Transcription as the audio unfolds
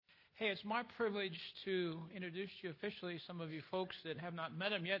Hey, it's my privilege to introduce to you officially some of you folks that have not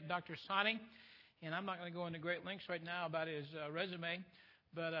met him yet, Dr. Sani. And I'm not going to go into great lengths right now about his resume,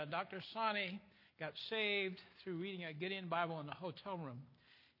 but Dr. Sani got saved through reading a Gideon Bible in the hotel room.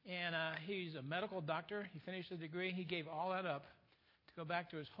 And he's a medical doctor. He finished a degree. He gave all that up to go back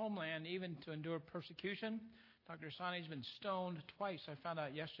to his homeland, even to endure persecution. Dr. Sani's been stoned twice, I found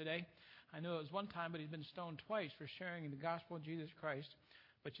out yesterday. I knew it was one time, but he's been stoned twice for sharing the gospel of Jesus Christ.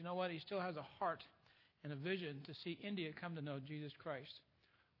 But you know what? He still has a heart and a vision to see India come to know Jesus Christ.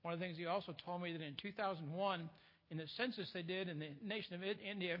 One of the things he also told me that in 2001, in the census they did in the nation of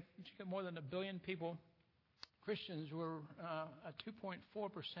India, which got more than 1 billion people, Christians were at 2.4%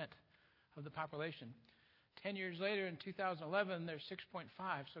 of the population. 10 years later, in 2011, they're 6.5.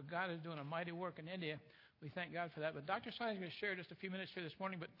 So God is doing a mighty work in India. We thank God for that. But Dr. Sani is going to share just a few minutes here this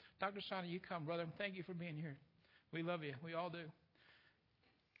morning. But Dr. Sani, you come, brother. Thank you for being here. We love you. We all do.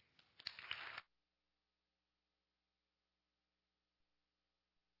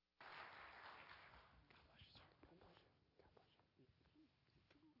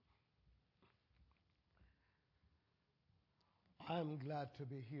 I'm glad to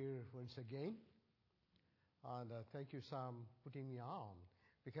be here once again. And thank you, Sam, putting me on.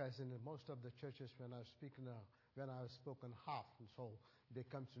 Because in most of the churches, when I've spoken half, and so they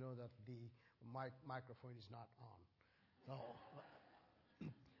come to know that the microphone is not on. So,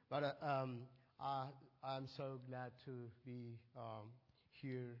 but I'm so glad to be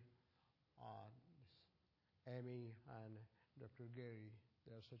here. Amy and Dr. Gary,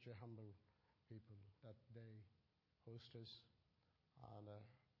 they are such a humble people that they host us and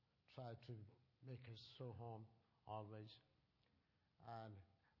try to make us so home always. And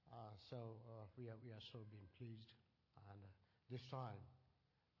so we are so being pleased. And this time,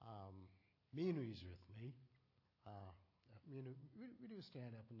 Meenu is with me. Meenu, will you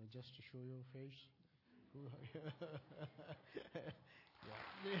stand up and just to show your face?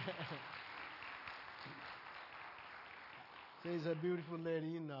 Yeah. She's a beautiful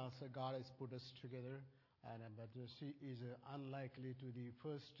lady, and so God has put us together. But she is unlikely to the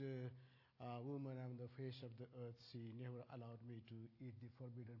first woman on the face of the earth. She never allowed me to eat the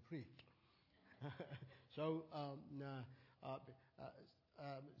forbidden fruit. So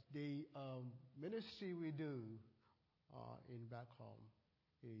the ministry we do in back home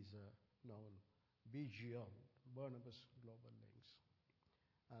is known BGL, Barnabas Global Links.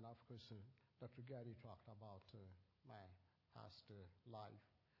 And of course, Dr. Gary talked about my past life,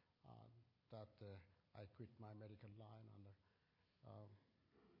 that I quit my medical line and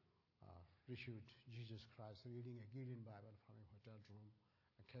received Jesus Christ, reading a Gideon Bible from a hotel room.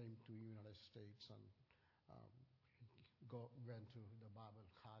 I came to the United States and went to the Bible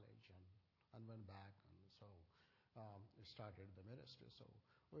college and went back, and so started the ministry. So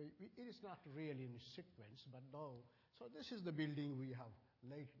it is not really in sequence, but no. So this is the building we have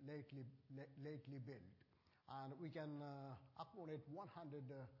lately built, and we can accommodate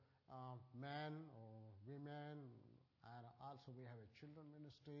 100 men or women, and also we have a children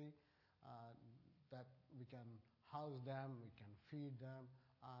ministry that we can house them, we can feed them,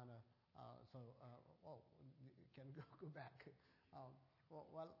 and you can go back.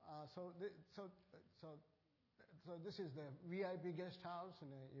 So this is the VIP guest house,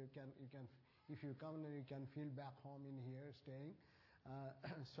 and you can if you come, you can feel back home in here staying.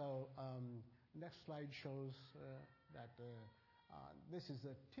 Next slide shows that this is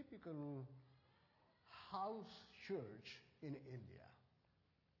a typical house church in India.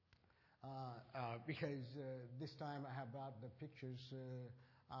 Because this time I have brought the pictures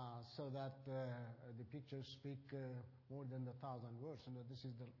so that the pictures speak more than 1,000 words. And this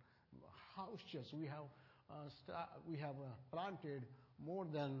is the house church. We have planted more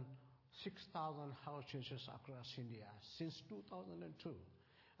than 6,000 house churches across India since 2002.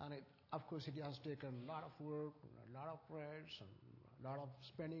 And of course, it has taken a lot of work, a lot of prayers, and a lot of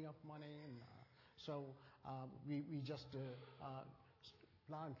spending of money. And so we just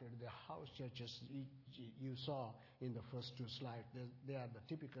planted the house churches you saw in the first two slides. They are the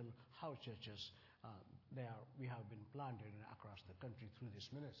typical house churches. We have been planted across the country through this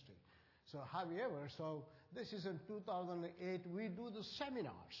ministry. So, however, this is in 2008. We do the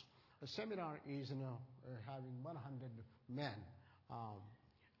seminars. The seminar is having 100 men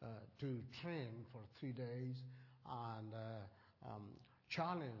to train for 3 days and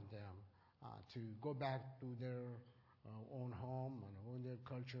challenge them to go back to their own home and own their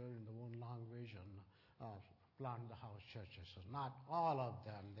culture in their own language and plant the house churches. So not all of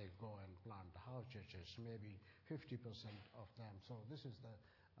them, they go and plant the house churches, maybe 50% of them. So this is the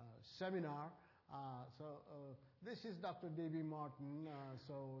seminar, This is Dr. Davey Martin.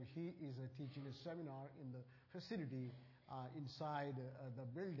 So he is teaching a seminar in the facility inside the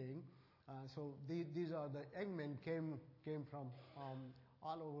building. These are the young men came from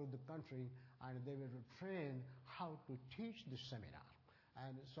all over the country, and they were trained how to teach the seminar.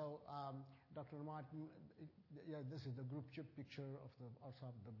 And so Dr. Martin, this is the group picture of the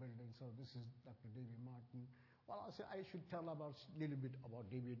outside the building. So this is Dr. Davey Martin. Well, I should tell a little bit about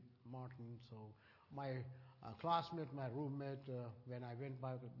David Martin. So my classmate, my roommate, when I went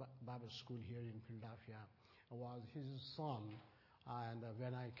Bible school here in Philadelphia, was his son. And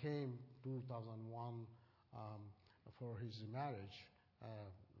when I came 2001 for his marriage,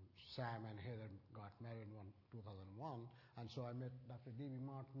 Sam and Heather got married in 2001, and so I met Dr. Davey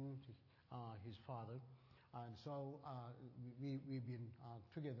Martin, his father, and so we've been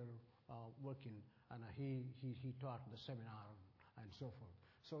together working, and he taught the seminar and so forth.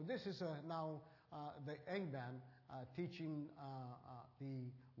 So this is now the young man teaching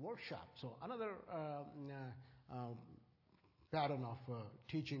the workshop. So another pattern of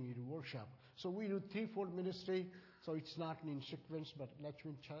teaching in workshop. So we do threefold ministry. So it's not in sequence, but let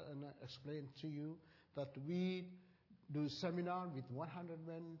me explain to you that we do seminar with 100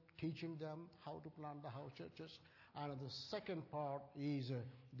 men, teaching them how to plant the house churches. And the second part is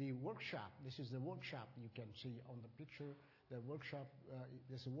the workshop. This is the workshop you can see on the picture. The workshop,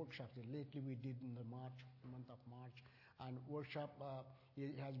 there's a workshop that lately we did in the month of March. And workshop,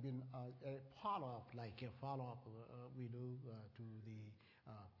 it has been a follow-up, we do to the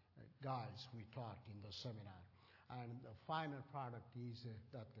guys we taught in the seminar. And the final product is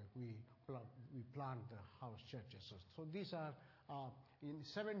that we plant the house churches. So these are, in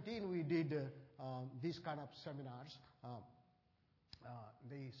 17 we did these kind of seminars.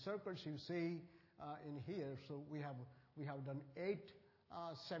 The circles you see in here, so we have done 8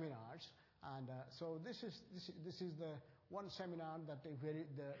 seminars. And so this is the one seminar that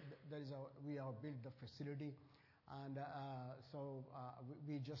we have built the facility. And so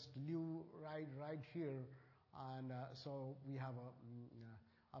we just live right here. And so we have,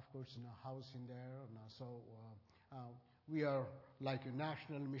 of course, a house in there. And so we are like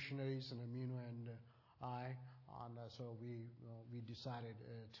national missionaries, and Aminu and I. And so we decided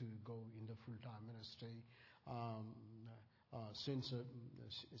to go in the full-time ministry.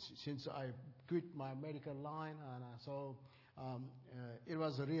 Since I quit my medical line, and so it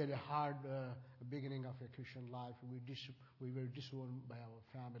was a really hard beginning of a Christian life. We were disowned by our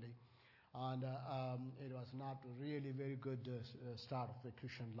family. And it was not really very good start of the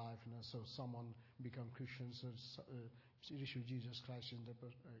Christian life. So someone become Christians, receive Jesus Christ in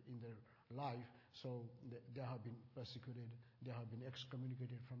their life. So they have been persecuted. They have been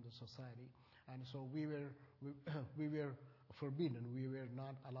excommunicated from the society. And so we were forbidden. We were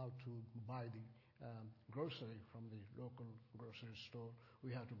not allowed to buy the grocery from the local grocery store.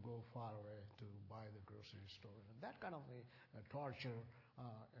 We had to go far away to buy the grocery store. And that kind of a torture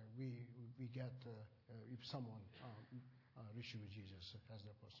we get if someone receives Jesus as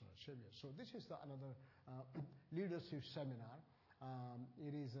their personal Savior. So this is another leadership seminar.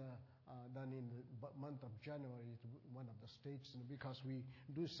 It is done in the month of January, one of the states, because we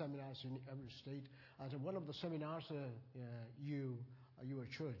do seminars in every state. And one of the seminars your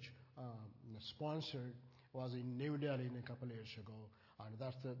church sponsored was in New Delhi a couple of years ago. And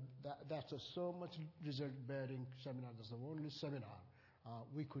that's a so much result-bearing seminar. That's the only seminar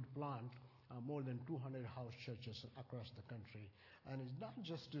we could plant more than 200 house churches across the country. And it's not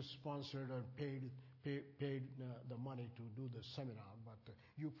just sponsored or paid the money to do the seminar, but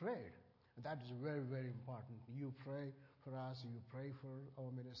you prayed. That is very, very important. You pray for us, you pray for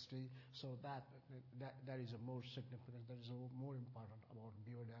our ministry, so that is a more significant, that is more important about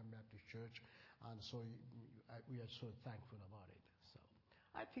Beaver Dam Baptist Church, and so we are so thankful about it. So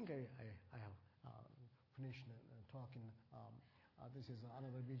I think I have finished talking. This is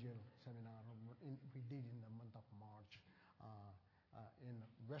another visual seminar we did in the month of March in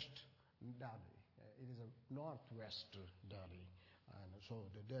West Delhi. It is a northwest Delhi. And so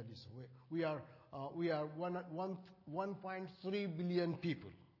the Delhi is we are 1.3 billion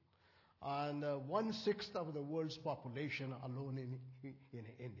people, and 1/6 of the world's population alone in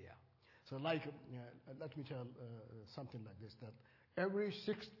India. So let me tell something like this, that every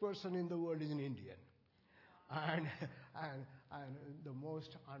 6th person in the world is an Indian, and the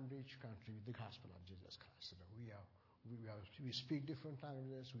most unreached country with the gospel of Jesus Christ. We speak different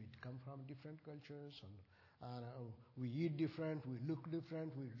languages, we come from different cultures, and we eat different, we look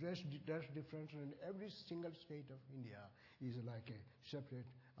different, we dress different, and every single state of India is like a separate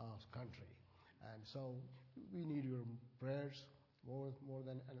country. And so we need your prayers more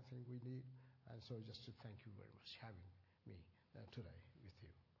than anything we need. And so just to thank you very much having me today with you.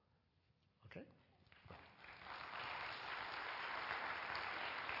 Okay?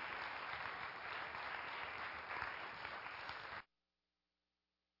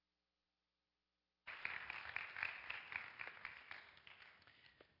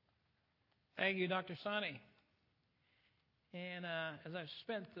 Thank you, Dr. Sani. And as I've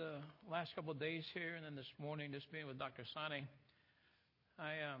spent the last couple of days here and then this morning just being with Dr. Sani,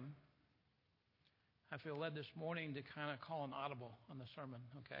 I feel led this morning to kind of call an audible on the sermon,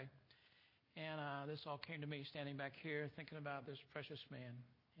 okay? And this all came to me standing back here thinking about this precious man.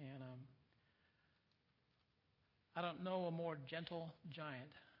 And I don't know a more gentle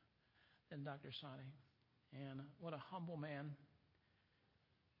giant than Dr. Sani. And what a humble man.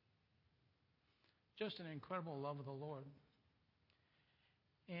 Just an incredible love of the Lord.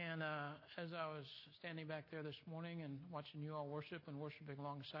 And as I was standing back there this morning and watching you all worship and worshiping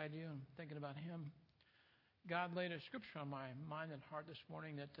alongside you and thinking about him, God laid a scripture on my mind and heart this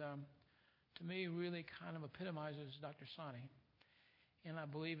morning that to me really kind of epitomizes Dr. Sani. And I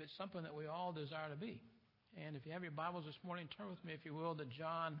believe it's something that we all desire to be. And if you have your Bibles this morning, turn with me, if you will, to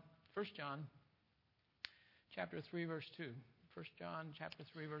 1 John chapter 3, verse 2. 1 John chapter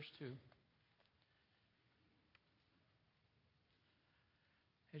 3, verse 2.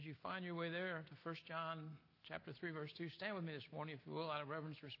 As you find your way there to 1 John chapter 3, verse 2, stand with me this morning, if you will, out of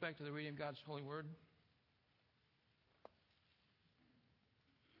reverence and respect to the reading of God's holy word.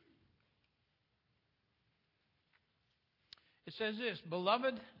 It says this,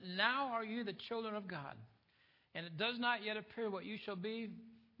 Beloved, now are you the children of God, and it does not yet appear what you shall be,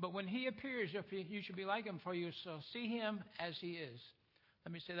 but when he appears, you shall be like him, for you shall see him as he is.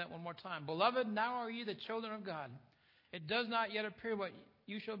 Let me say that one more time. Beloved, now are you the children of God. It does not yet appear what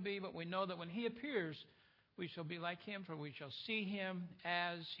you shall be, but we know that when he appears, we shall be like him, for we shall see him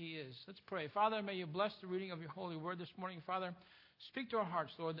as he is. Let's pray. Father, may you bless the reading of your holy word this morning, Father. Speak to our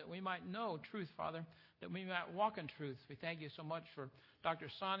hearts, Lord, that we might know truth, Father, that we might walk in truth. We thank you so much for Dr.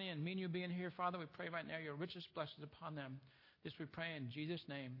 Sani and me and you being here, Father. We pray right now your richest blessings upon them. This we pray in Jesus'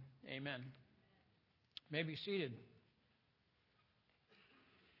 name. Amen. You may be seated.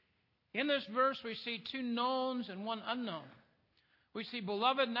 In this verse, we see two knowns and one unknown. We see,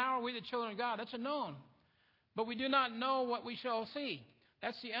 Beloved, now are we the children of God. That's a known. But we do not know what we shall see.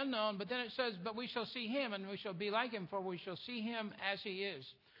 That's the unknown. But then it says, but we shall see him, and we shall be like him, for we shall see him as he is.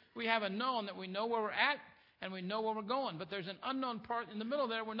 We have a known that we know where we're at, and we know where we're going. But there's an unknown part in the middle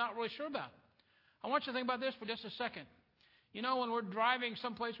there we're not really sure about. I want you to think about this for just a second. You know, when we're driving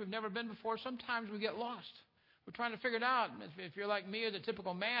someplace we've never been before, sometimes we get lost. We're trying to figure it out. If you're like me or the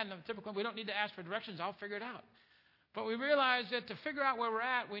typical man, we don't need to ask for directions. I'll figure it out. But we realize that to figure out where we're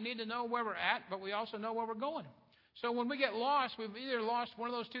at, we need to know where we're at, but we also know where we're going. So when we get lost, we've either lost one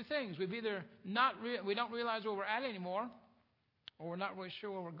of those two things. We've either we don't realize where we're at anymore, or we're not really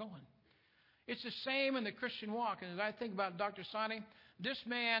sure where we're going. It's the same in the Christian walk. And as I think about Dr. Sani, this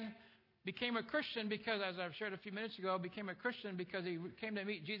man became a Christian because, as I've shared a few minutes ago, became a Christian because he came to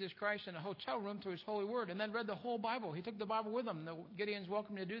meet Jesus Christ in a hotel room through his holy word and then read the whole Bible. He took the Bible with him. The Gideon's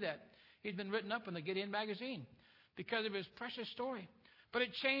welcome to do that. He's been written up in the Gideon magazine because of his precious story. But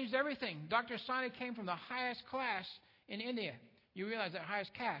it changed everything. Dr. Sani came from the highest class in India. You realize that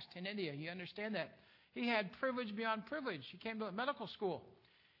highest caste in India. You understand that. He had privilege beyond privilege. He came to a medical school.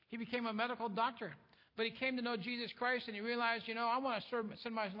 He became a medical doctor. But he came to know Jesus Christ, and he realized, I want to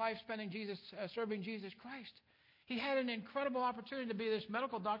spend my life serving Jesus Christ. He had an incredible opportunity to be this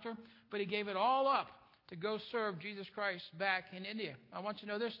medical doctor, but he gave it all up to go serve Jesus Christ back in India. I want you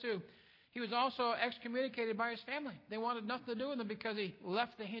to know this too. He was also excommunicated by his family. They wanted nothing to do with him because he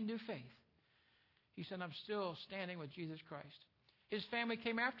left the Hindu faith. He said, I'm still standing with Jesus Christ. His family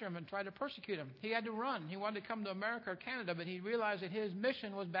came after him and tried to persecute him. He had to run. He wanted to come to America or Canada, but he realized that his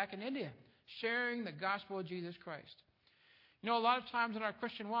mission was back in India, sharing the gospel of Jesus Christ. A lot of times in our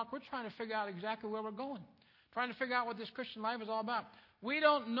Christian walk, we're trying to figure out exactly where we're going, trying to figure out what this Christian life is all about. We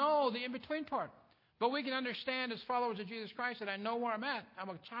don't know the in-between part, but we can understand as followers of Jesus Christ that I know where I'm at. I'm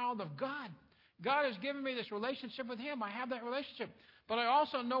a child of God. God has given me this relationship with him. I have that relationship, but I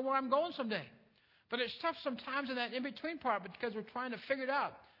also know where I'm going someday. But it's tough sometimes in that in-between part because we're trying to figure it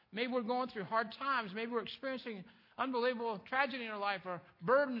out. Maybe we're going through hard times. Maybe we're experiencing unbelievable tragedy in our life or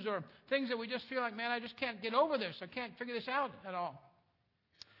burdens or things that we just feel like, man, I just can't get over this. I can't figure this out at all.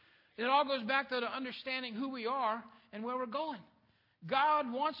 It all goes back to the understanding who we are and where we're going.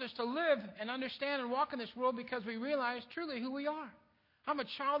 God wants us to live and understand and walk in this world because we realize truly who we are. I'm a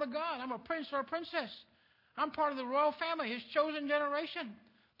child of God. I'm a prince or a princess. I'm part of the royal family, his chosen generation,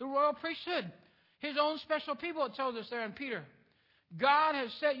 the royal priesthood, his own special people, it tells us there in Peter. God has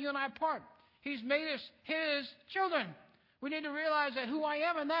set you and I apart. He's made us His children. We need to realize that who I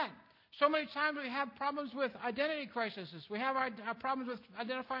am in that. So many times we have problems with identity crises. We have our problems with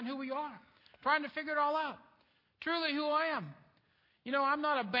identifying who we are, trying to figure it all out. Truly who I am. You know, I'm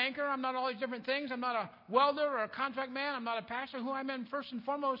not a banker. I'm not all these different things. I'm not a welder or a contract man. I'm not a pastor. Who I am first and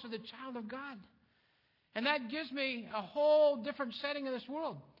foremost is a child of God. And that gives me a whole different setting in this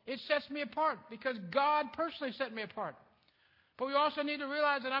world. It sets me apart because God personally set me apart. But we also need to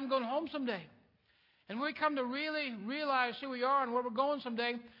realize that I'm going home someday. And when we come to really realize who we are and where we're going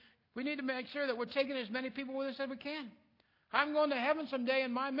someday, we need to make sure that we're taking as many people with us as we can. I'm going to heaven someday,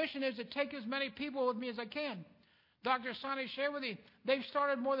 and my mission is to take as many people with me as I can. Dr. Sani shared with you, they've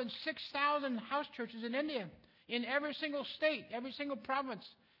started more than 6,000 house churches in India, in every single state, every single province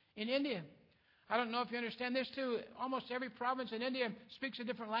in India. I don't know if you understand this too. Almost every province in India speaks a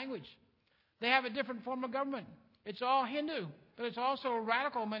different language. They have a different form of government. It's all Hindu, but it's also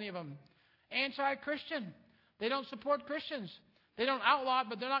radical, many of them. Anti-Christian. They don't support Christians. They don't outlaw it,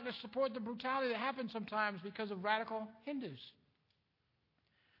 but they're not going to support the brutality that happens sometimes because of radical Hindus.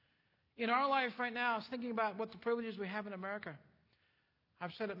 In our life right now, I was thinking about what the privileges we have in America.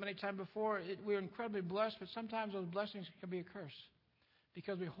 I've said it many times before. We're incredibly blessed, but sometimes those blessings can be a curse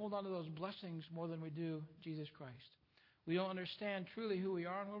because we hold on to those blessings more than we do Jesus Christ. We don't understand truly who we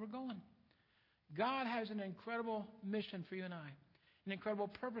are and where we're going. God has an incredible mission for you and I, an incredible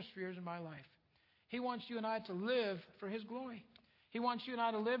purpose for yours in my life. He wants you and I to live for His glory. He wants you and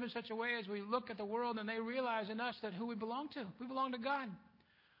I to live in such a way as we look at the world and they realize in us that who we belong to. We belong to God.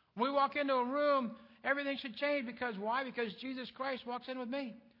 When we walk into a room, everything should change because why? Because Jesus Christ walks in with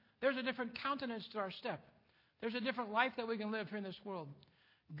me. There's a different countenance to our step. There's a different life that we can live here in this world.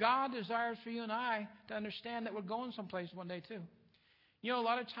 God desires for you and I to understand that we're going someplace one day too. You know, a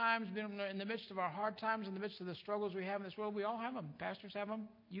lot of times in the midst of our hard times, in the midst of the struggles we have in this world, we all have them. Pastors have them.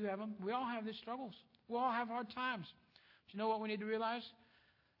 You have them. We all have these struggles. We all have hard times. But you know what we need to realize?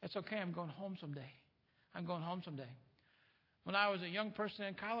 It's okay. I'm going home someday. I'm going home someday. When I was a young person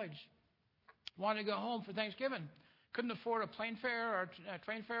in college, wanted to go home for Thanksgiving. Couldn't afford a plane fare or a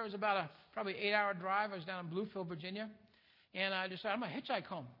train fare. It was about a probably 8-hour drive. I was down in Bluefield, Virginia. And I decided I'm going to hitchhike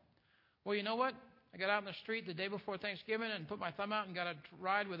home. Well, you know what? I got out in the street the day before Thanksgiving and put my thumb out and got a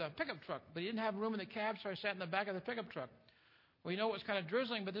ride with a pickup truck. But he didn't have room in the cab, so I sat in the back of the pickup truck. Well, you know, it was kind of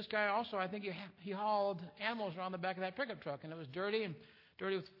drizzling, but this guy also, I think he hauled animals around the back of that pickup truck. And it was dirty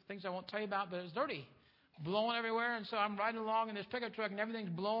with things I won't tell you about, but it was dirty. Blowing everywhere, and so I'm riding along in this pickup truck, and everything's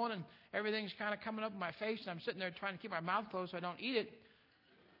blowing, and everything's kind of coming up in my face, and I'm sitting there trying to keep my mouth closed so I don't eat it.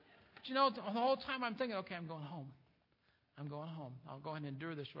 But you know, the whole time I'm thinking, okay, I'm going home. I'm going home. I'll go ahead and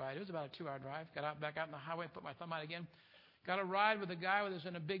endure this ride. It was about a 2-hour drive. Got back out on the highway, put my thumb out again. Got a ride with a guy who was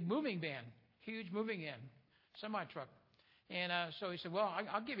in a big moving van, huge moving van, semi-truck. And so he said, well,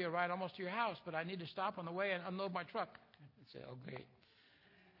 I'll give you a ride almost to your house, but I need to stop on the way and unload my truck. I said, oh, great.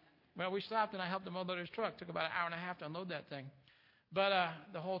 Well, we stopped, and I helped him unload his truck. It took about an hour and a half to unload that thing. But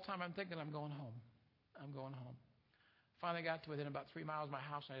the whole time I'm thinking, I'm going home. I'm going home. Finally got to within about 3 miles of my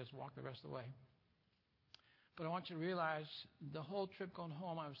house, and I just walked the rest of the way. But I want you to realize the whole trip going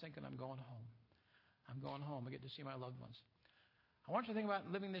home, I was thinking, I'm going home. I'm going home. I get to see my loved ones. I want you to think about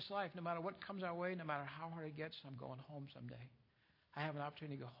living this life. No matter what comes our way, no matter how hard it gets, I'm going home someday. I have an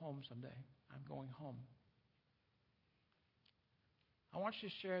opportunity to go home someday. I'm going home. I want you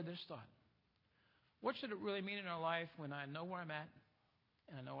to share this thought. What should it really mean in our life when I know where I'm at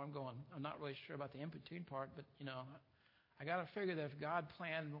and I know where I'm going? I'm not really sure about the in-between part, but, you know, I got to figure that if God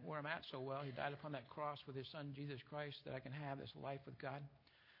planned where I'm at so well, He died upon that cross with His Son, Jesus Christ, that I can have this life with God.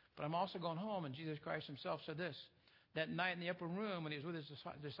 But I'm also going home, and Jesus Christ Himself said this. That night in the upper room when He was with His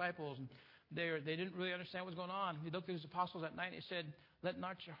disciples, and they didn't really understand what was going on. He looked at His apostles that night and He said, let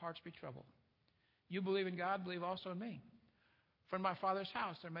not your hearts be troubled. You believe in God, believe also in me. For in my Father's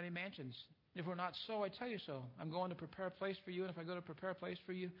house there are many mansions. If we're not so, I tell you so. I'm going to prepare a place for you, and if I go to prepare a place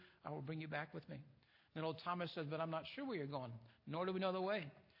for you, I will bring you back with me. And old Thomas said, but I'm not sure where you're going, nor do we know the way.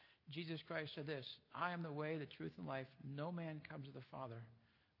 Jesus Christ said this, I am the way, the truth, and life. No man comes to the Father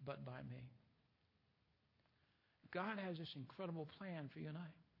but by me. God has this incredible plan for you and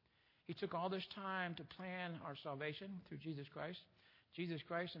I. He took all this time to plan our salvation through Jesus Christ. Jesus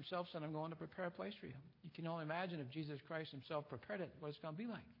Christ Himself said, I'm going to prepare a place for you. You can only imagine if Jesus Christ Himself prepared it, what it's going to be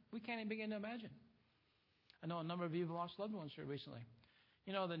like. We can't even begin to imagine. I know a number of you have lost loved ones here recently.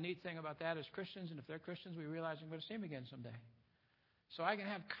 You know, the neat thing about that is Christians, and if they're Christians, we realize I'm going to see them again someday. So I can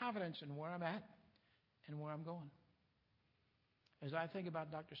have confidence in where I'm at and where I'm going. As I think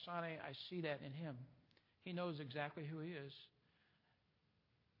about Dr. Sani, I see that in him. He knows exactly who he is.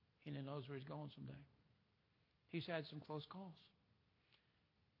 He knows where he's going someday. He's had some close calls.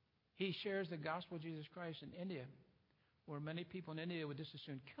 He shares the gospel of Jesus Christ in India, where many people in India would just as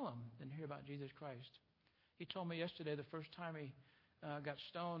soon kill him than hear about Jesus Christ. He told me yesterday the first time he got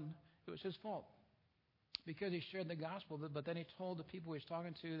stoned, it was his fault because he shared the gospel. But then he told the people he was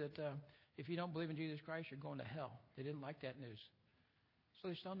talking to that if you don't believe in Jesus Christ, you're going to hell. They didn't like that news. So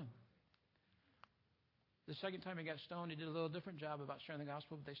they stoned him. The second time he got stoned, he did a little different job about sharing the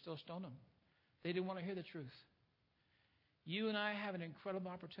gospel, but they still stoned him. They didn't want to hear the truth. You and I have an incredible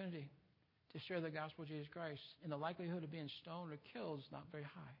opportunity to share the gospel of Jesus Christ, and the likelihood of being stoned or killed is not very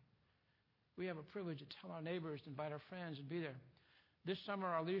high. We have a privilege to tell our neighbors, to invite our friends, and be there. This summer,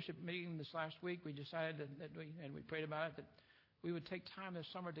 our leadership meeting this last week, we decided and we prayed about it, that we would take time this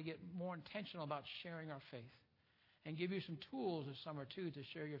summer to get more intentional about sharing our faith and give you some tools this summer, too, to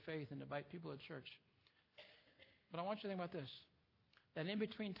share your faith and invite people to church. But I want you to think about this, that in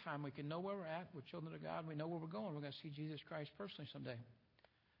between time, we can know where we're at. We're children of God. And we know where we're going. We're going to see Jesus Christ personally someday.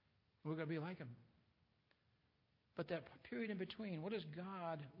 We're going to be like him. But that period in between, what is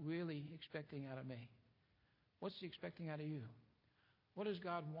God really expecting out of me? What's he expecting out of you? What does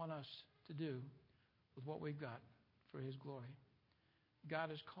God want us to do with what we've got for his glory? God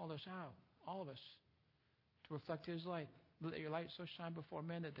has called us out, all of us, to reflect his light. Let your light so shine before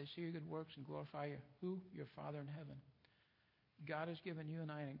men that they see your good works and glorify your Father in heaven. God has given you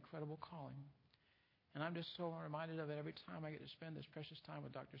and I an incredible calling. And I'm just so reminded of it every time I get to spend this precious time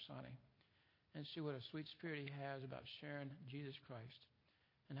with Dr. Sani and see what a sweet spirit he has about sharing Jesus Christ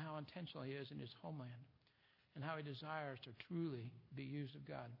and how intentional he is in his homeland and how he desires to truly be used of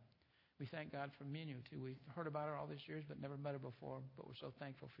God. We thank God for Minu, too. We've heard about her all these years but never met her before, but we're so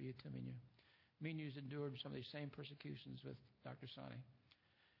thankful for you, too, Minu. Minu's endured some of these same persecutions with Dr. Sani.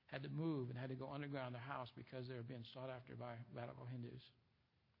 Had to move and had to go underground their house because they were being sought after by radical Hindus.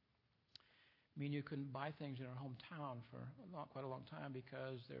 Minu couldn't buy things in her hometown for quite a long time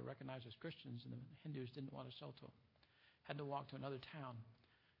because they were recognized as Christians and the Hindus didn't want to sell to them. Had to walk to another town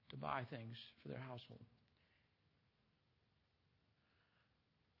to buy things for their household.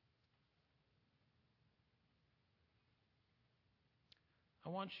 I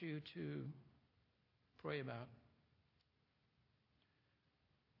want you to pray about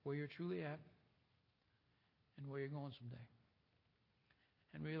where you're truly at and where you're going someday.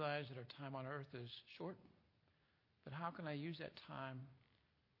 And realize that our time on earth is short, but how can I use that time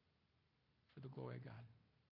for the glory of God?